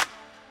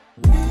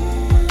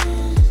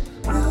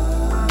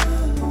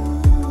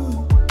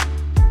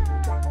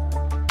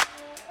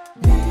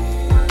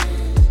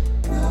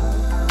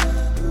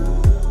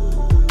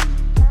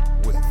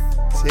 With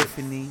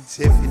Tiffani,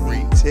 and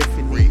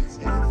Reese.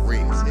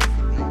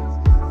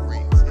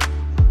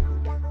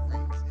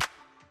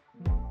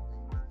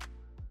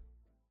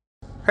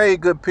 Hey,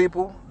 good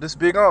people, this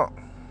Big Unc.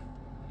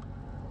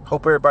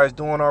 Hope everybody's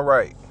doing all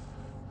right.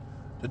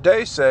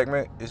 Today's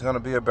segment is going to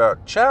be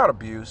about child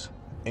abuse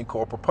and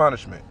corporal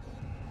punishment.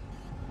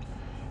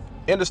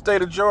 In the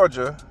state of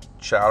Georgia,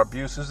 child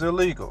abuse is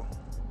illegal.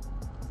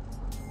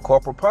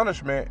 Corporal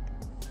punishment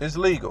is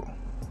legal.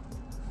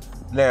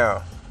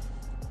 Now,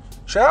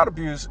 child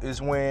abuse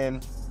is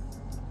when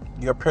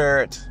your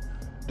parents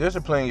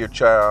discipline your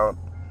child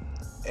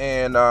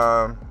and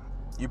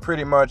you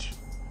pretty much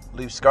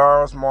leave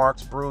scars,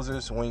 marks,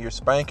 bruises when you're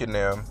spanking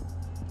them,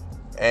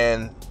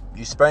 and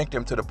you spank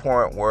them to the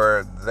point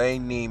where they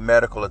need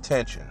medical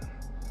attention.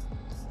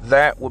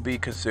 That will be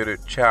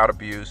considered child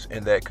abuse,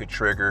 and that could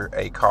trigger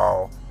a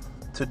call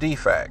to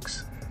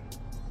DFACS.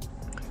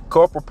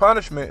 Corporal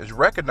punishment is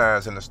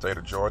recognized in the state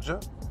of Georgia,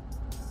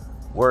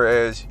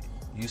 whereas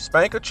you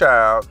spank a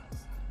child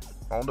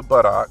on the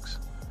buttocks,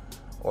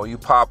 or you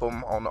pop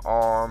them on the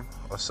arm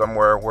or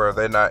somewhere where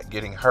they're not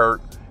getting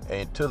hurt,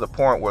 and to the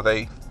point where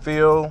they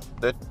feel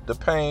that the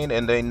pain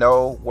and they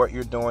know what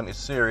you're doing is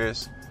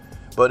serious,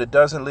 but it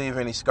doesn't leave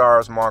any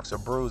scars, marks, or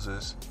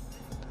bruises,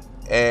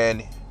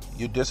 and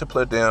you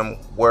discipline them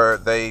where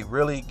they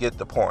really get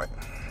the point.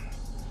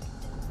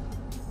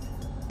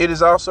 It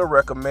is also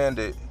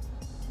recommended,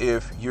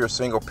 if you're a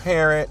single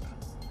parent,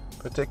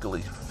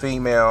 particularly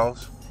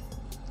females,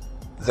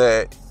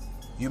 that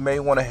you may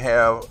want to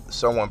have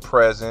someone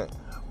present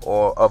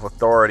or of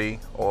authority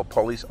or a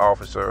police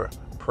officer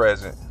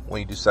present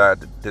when you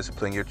decide to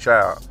discipline your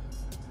child.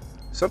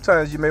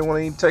 Sometimes you may want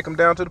to even take them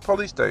down to the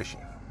police station.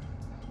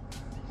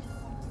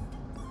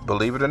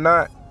 Believe it or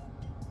not,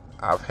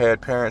 I've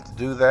had parents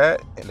do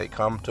that, and they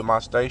come to my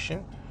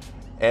station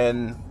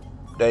and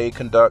they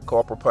conduct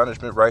corporal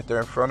punishment right there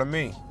in front of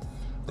me.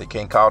 They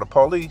can't call the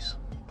police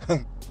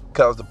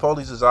because the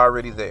police is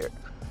already there.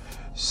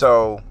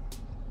 So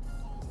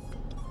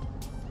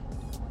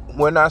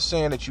we're not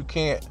saying that you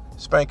can't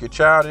spank your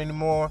child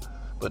anymore,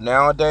 but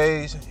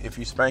nowadays, if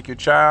you spank your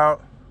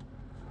child,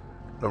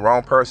 the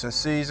wrong person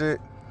sees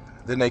it,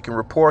 then they can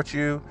report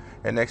you,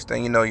 and next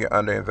thing you know, you're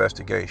under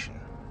investigation.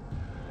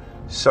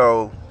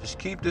 So just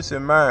keep this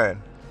in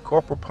mind.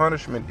 Corporal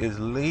punishment is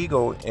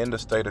legal in the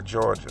state of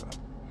Georgia.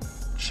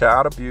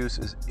 Child abuse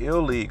is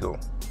illegal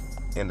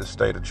in the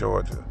state of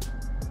Georgia.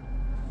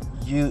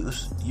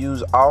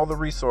 Use all the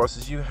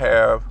resources you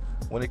have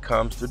when it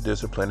comes to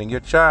disciplining your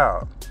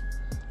child.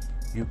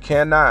 You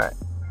cannot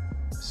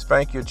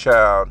spank your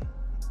child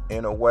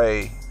in a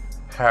way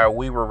how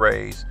we were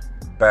raised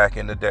back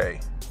in the day.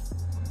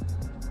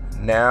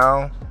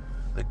 Now,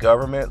 the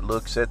government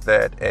looks at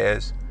that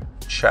as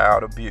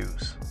child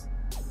abuse.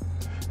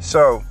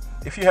 So,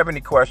 if you have any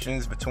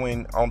questions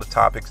on the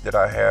topics that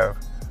I have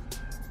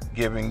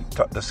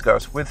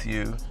discussed with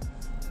you,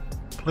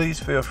 please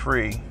feel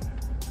free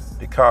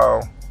to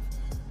call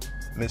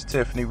Miss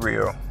Tiffani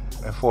Real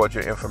and forward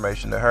your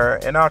information to her,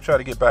 and I'll try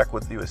to get back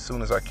with you as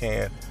soon as I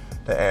can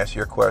to answer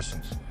your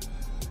questions.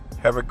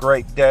 Have a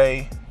great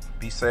day.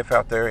 Be safe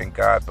out there, and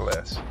God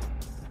bless.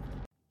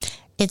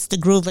 It's The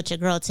Groove with your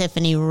girl,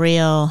 Tiffani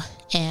Real.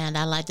 And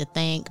I'd like to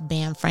thank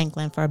Bam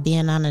Franklin for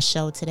being on the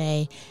show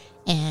today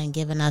and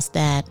giving us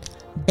that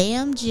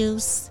Bam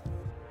juice.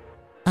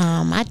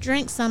 I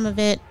drank some of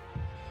it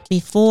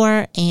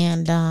before,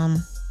 and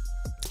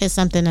it's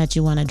something that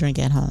you want to drink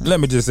at home. Let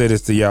me just say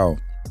this to y'all.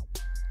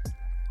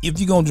 If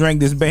you're going to drink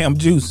this Bam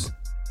juice,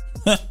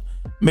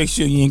 make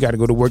sure you ain't got to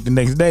go to work the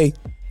next day,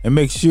 and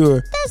make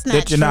sure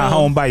that you're not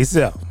home by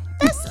yourself.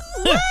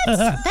 What?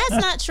 That's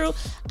not true.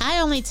 I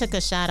only took a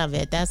shot of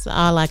it. That's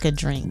all I could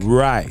drink.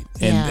 Right.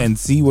 Yeah. And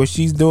see what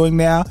she's doing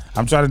now?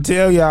 I'm trying to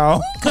tell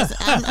y'all. Because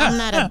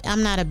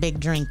I'm not a big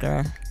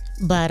drinker.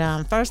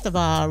 But first of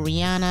all,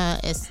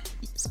 Rihanna is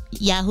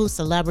Yahoo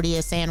Celebrity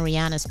is saying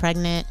Rihanna's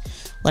pregnant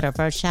with her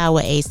first child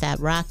with A$AP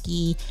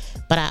Rocky.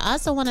 But I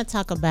also want to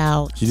talk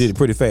about... She did it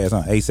pretty fast,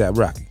 huh? A$AP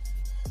Rocky.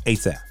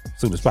 ASAP,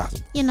 soon as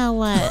possible. You know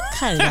what?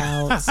 Cut it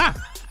out.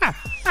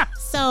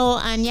 So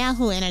on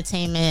Yahoo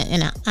Entertainment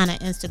and on an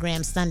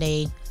Instagram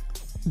Sunday,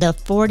 the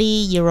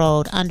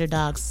 40-year-old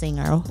underdog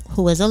singer,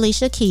 who is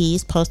Alicia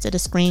Keys, posted a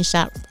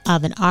screenshot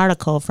of an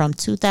article from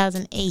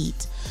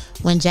 2008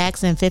 when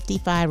Jackson,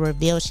 55,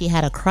 revealed she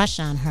had a crush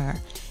on her.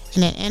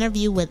 In an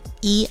interview with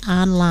E!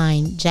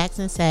 Online,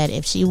 Jackson said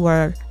if she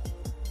were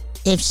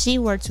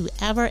to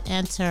ever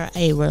enter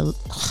a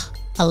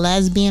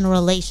lesbian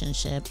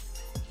relationship,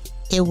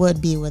 it would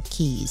be with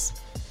Keys.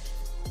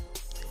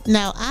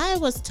 Now, I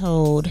was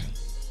told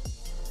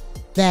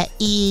that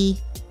E!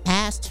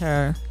 asked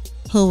her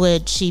who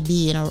would she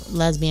be in a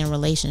lesbian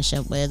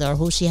relationship with, or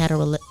who she had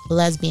a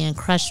lesbian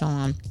crush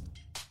on,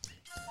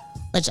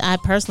 which I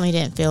personally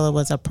didn't feel it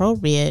was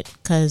appropriate,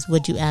 because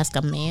would you ask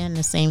a man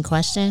the same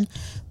question?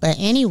 But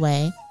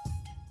anyway,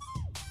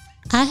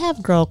 I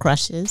have girl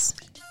crushes,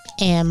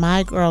 and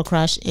my girl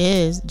crush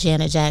is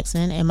Janet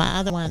Jackson, and my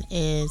other one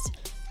is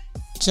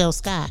Jill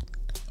Scott.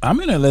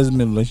 I'm in a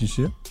lesbian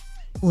relationship.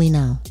 We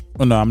know.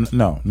 Oh no, I'm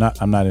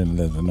not in a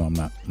lesbian. No, I'm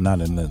not in a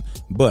lesbian.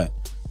 But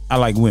I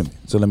like women,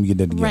 so let me get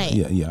that together. Right.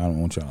 Yeah. I don't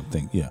want y'all to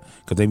think. Yeah,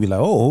 because they be like,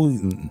 oh,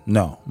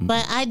 no.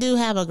 But I do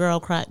have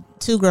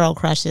two girl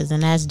crushes,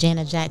 and that's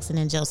Janet Jackson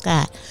and Jill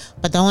Scott.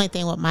 But the only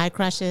thing with my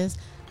crushes,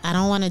 I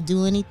don't want to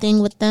do anything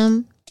with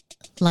them,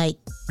 like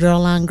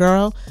girl on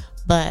girl.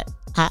 But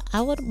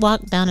I would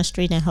walk down the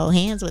street and hold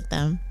hands with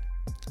them,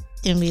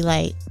 and be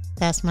like,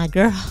 "That's my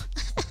girl."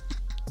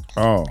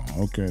 Oh,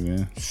 okay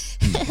then.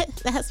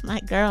 That's my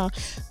girl.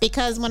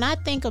 Because when I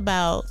think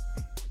about,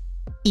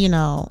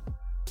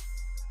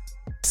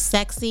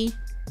 sexy,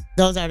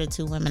 those are the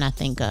two women I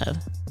think of.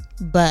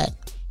 But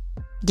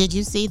did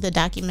you see the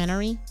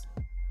documentary?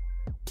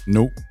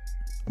 Nope.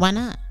 Why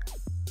not?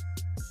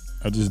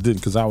 I just didn't,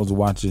 because I was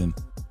watching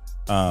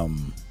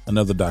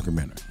another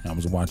documentary. I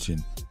was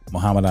watching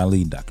Muhammad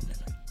Ali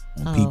documentary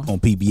on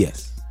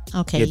PBS.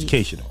 Okay.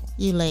 Educational.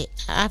 You late.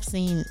 I've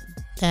seen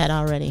that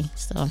already.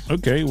 So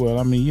okay, well,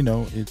 I mean,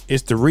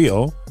 it's the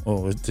real,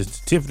 or it's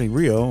Tiffany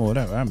real, or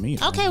whatever. I mean,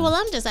 okay, well,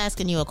 I'm just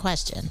asking you a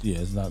question. Yeah,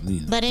 it's not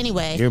easy. But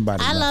anyway,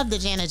 I love the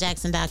Janet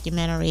Jackson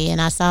documentary, and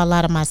I saw a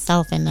lot of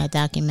myself in that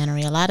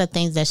documentary. A lot of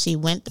things that she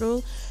went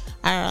through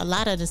are a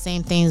lot of the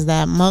same things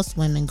that most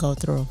women go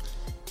through,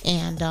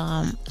 and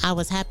I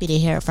was happy to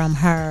hear from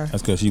her.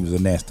 That's because she was a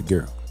nasty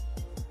girl.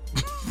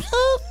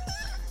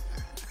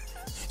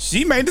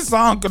 She made the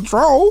song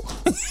 "Control."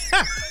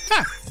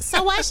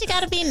 So why she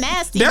gotta be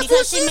nasty? That's because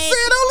what she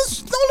said on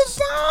the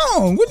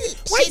song.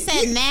 She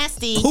said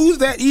nasty. Who's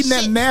that eating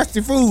that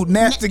nasty food?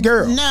 Nasty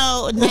girl.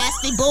 No,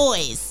 nasty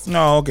boys.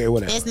 No, okay,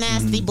 whatever. It's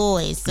nasty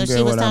boys. So Okay,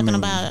 she was talking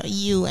about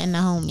you and the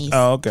homies.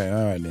 Oh, okay,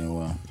 all right then.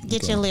 Well,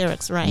 get your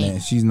lyrics right. Man,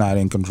 she's not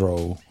in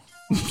control.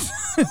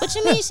 What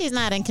you mean she's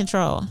not in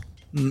control?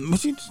 But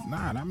she's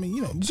not. I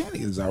mean,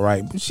 Jenny is all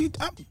right, but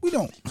we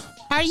don't.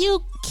 Are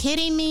you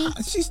kidding me?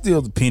 She's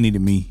still the penny to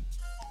me.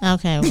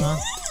 Okay, well,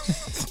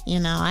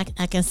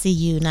 I can see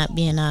you not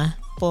being a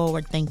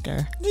forward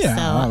thinker. Yeah,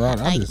 so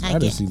I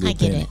just see the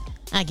penny.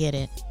 I get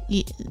it.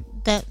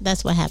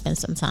 That's what happens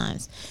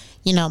sometimes.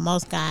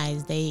 Most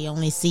guys, they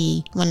only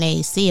see, when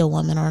they see a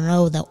woman or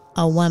know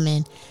a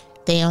woman,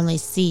 they only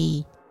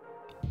see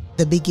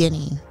the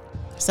beginning.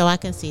 So I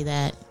can see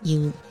that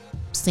you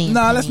seeing.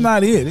 No, that's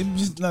not it. It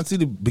just not see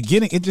the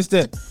beginning. It's just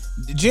that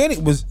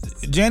Janet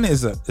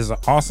is an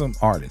awesome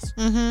artist.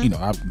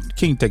 Mm-hmm. I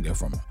can't take that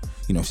from her.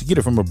 She get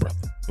it from her brother.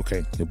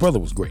 Okay, your brother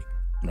was great,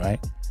 right?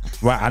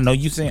 Well, I know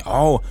you saying,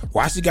 "Oh,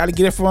 why she got to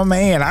get it from a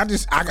man?" I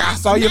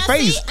saw your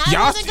face.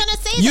 I wasn't gonna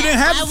say that. You didn't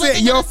have to say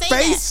it. Your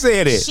face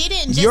said it. She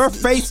didn't. Your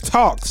face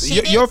talks.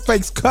 Your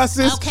face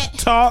cusses,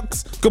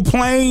 talks,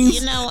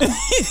 complains.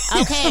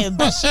 Okay,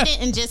 but she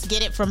didn't just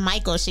get it from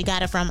Michael. She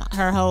got it from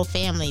her whole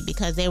family,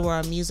 because they were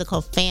a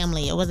musical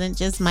family. It wasn't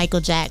just Michael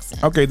Jackson.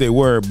 Okay, they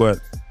were, but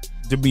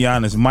to be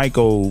honest,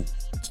 Michael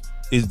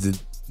is the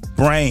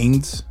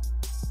brains.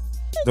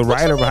 The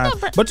writer behind,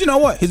 but you know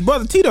what? His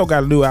brother Tito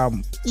got a new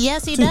album.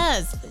 Yes, he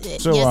does.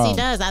 So, yes, he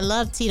does. I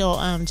love Tito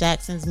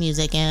Jackson's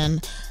music,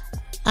 and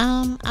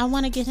I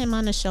want to get him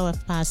on the show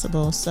if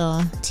possible.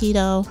 So,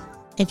 Tito,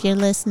 if you're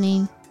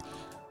listening,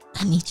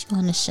 I need you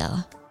on the show.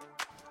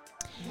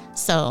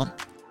 So,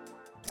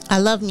 I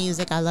love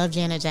music. I love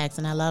Janet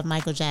Jackson. I love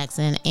Michael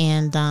Jackson,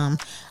 and I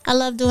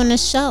love doing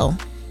this show.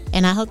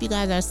 And I hope you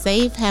guys are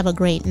safe. Have a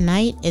great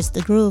night. It's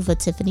The Groove with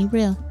Tiffani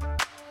Real.